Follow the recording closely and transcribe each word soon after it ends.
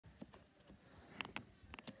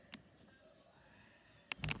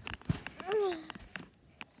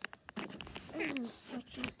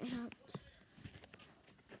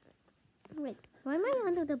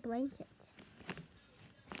to the blanket.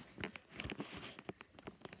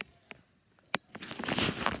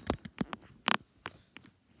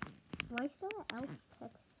 Why is there an elf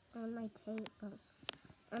pet on my table?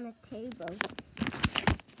 On the table.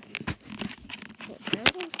 Okay, I'm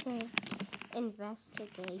going to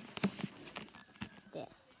investigate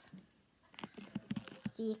this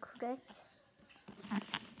secret.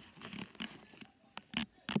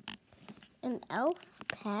 An elf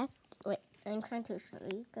pet. Wait, I'm trying to show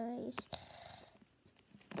you guys.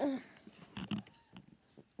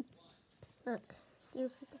 Look,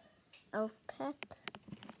 here's the elf pet.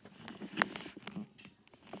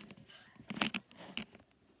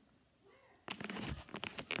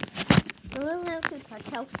 I'm not allowed to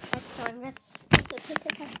touch elf pets, so I'm just going to pick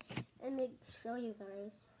it up and then show you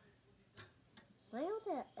guys. Why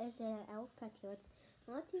is there an elf pet here? It's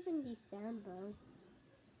not even December.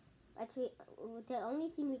 Actually, the only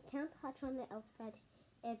thing we can't touch on the elf pet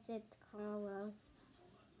is its collar.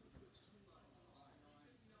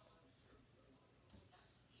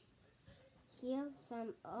 Here's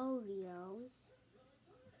some Oreos.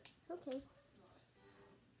 Okay.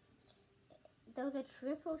 There was a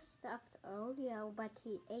triple stuffed Oreo, but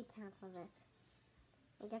he ate half of it.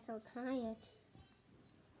 I guess I'll try it.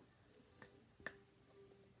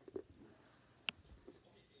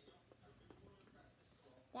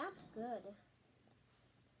 That's good.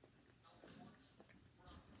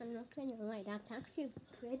 I'm not going to lie, that's actually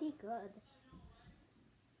pretty good.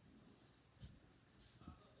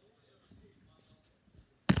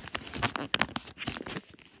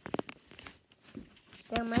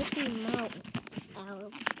 There might be more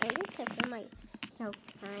elves. I need to put myself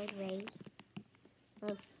sideways.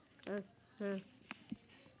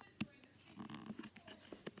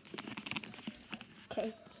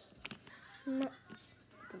 Okay. No,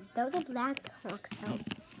 those are Black Hawk's elf.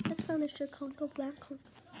 Just found a Chicago Black Hawk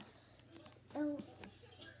elf.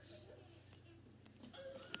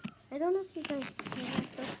 I don't know if you guys see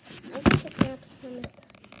that, so I'm going to grab some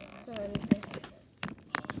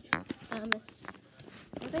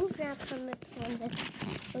I'm going to grab some ones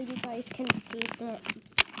so you guys can see the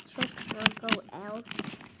Chicago elf.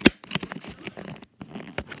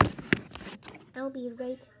 I'll be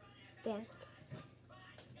right back.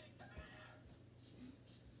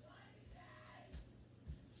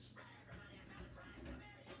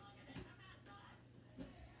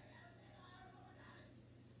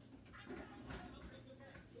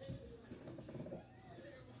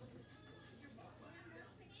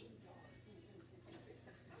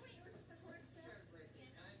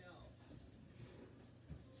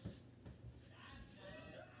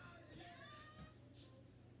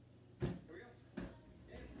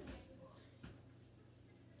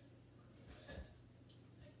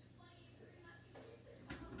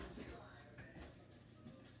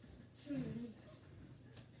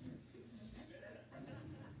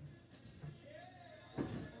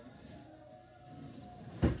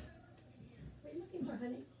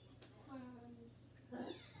 Honey? Huh?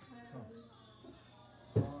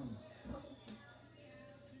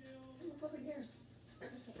 Look over here.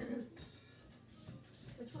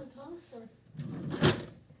 Which one Tom's for?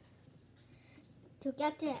 To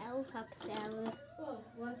get the elf up there. Well,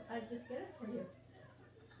 what? I just get it for you.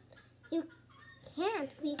 You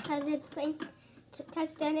can't because it's going to,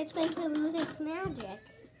 because then it's going to lose its magic.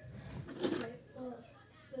 Okay, well,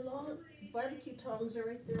 the long barbecue tongs are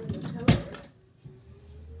right there on the counter.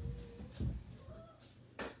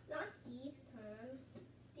 Not these tongs.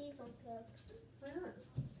 These will cook. Why not?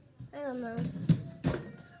 I don't know.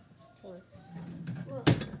 Okay. Well,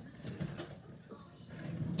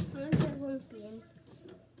 There won't be any.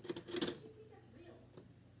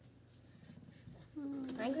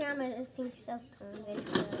 My grandma thinks those tongs are good.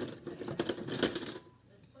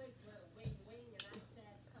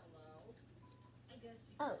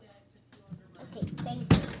 Oh. Okay,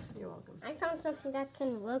 thank you. you're welcome. I found something that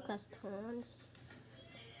can work as tongs.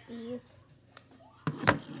 These.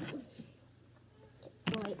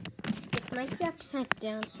 Wait, it might be upside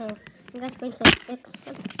down, so I'm just going to fix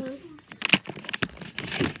something.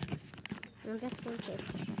 I'm just going to.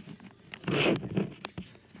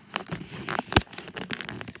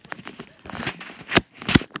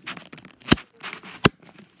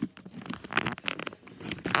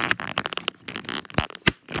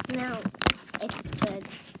 Now it's good.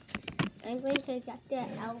 I'm going to get the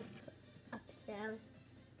elf upstairs.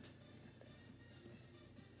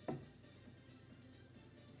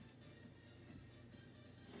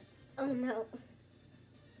 Oh no.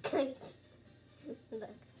 Guys. Look.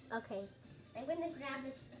 Okay. I'm going to grab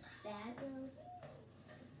this bag now.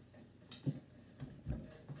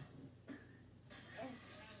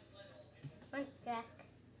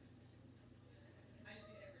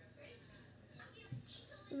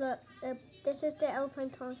 look, this is the elf I'm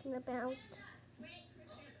talking about.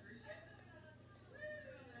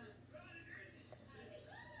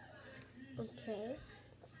 Okay.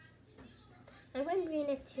 I'm going to bring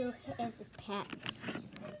it to his pet.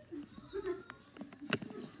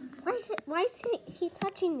 Why is he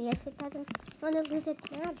touching me if it doesn't want to lose its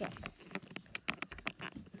magic?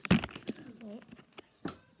 Okay.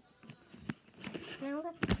 Now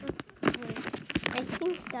let's I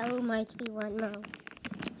think there might be one more.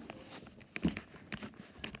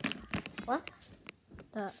 What?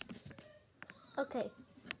 Okay.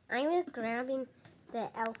 I'm grabbing the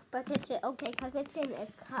elf, but it's okay because it's in a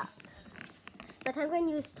cup. But I'm going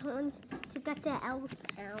to use stones to get the elf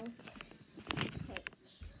out. Okay.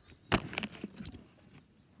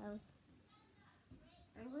 So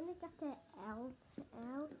I'm going to get the elf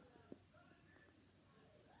out.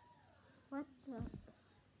 What the?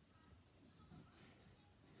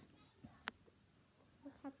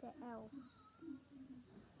 Look at the elf.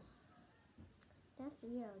 That's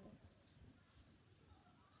weird.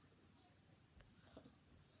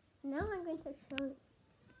 Now I'm going to show.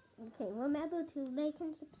 Okay, remember to like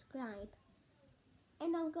and subscribe.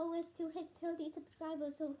 And our goal is to hit 30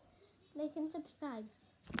 subscribers, so like and subscribe.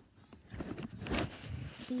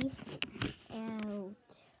 Peace out.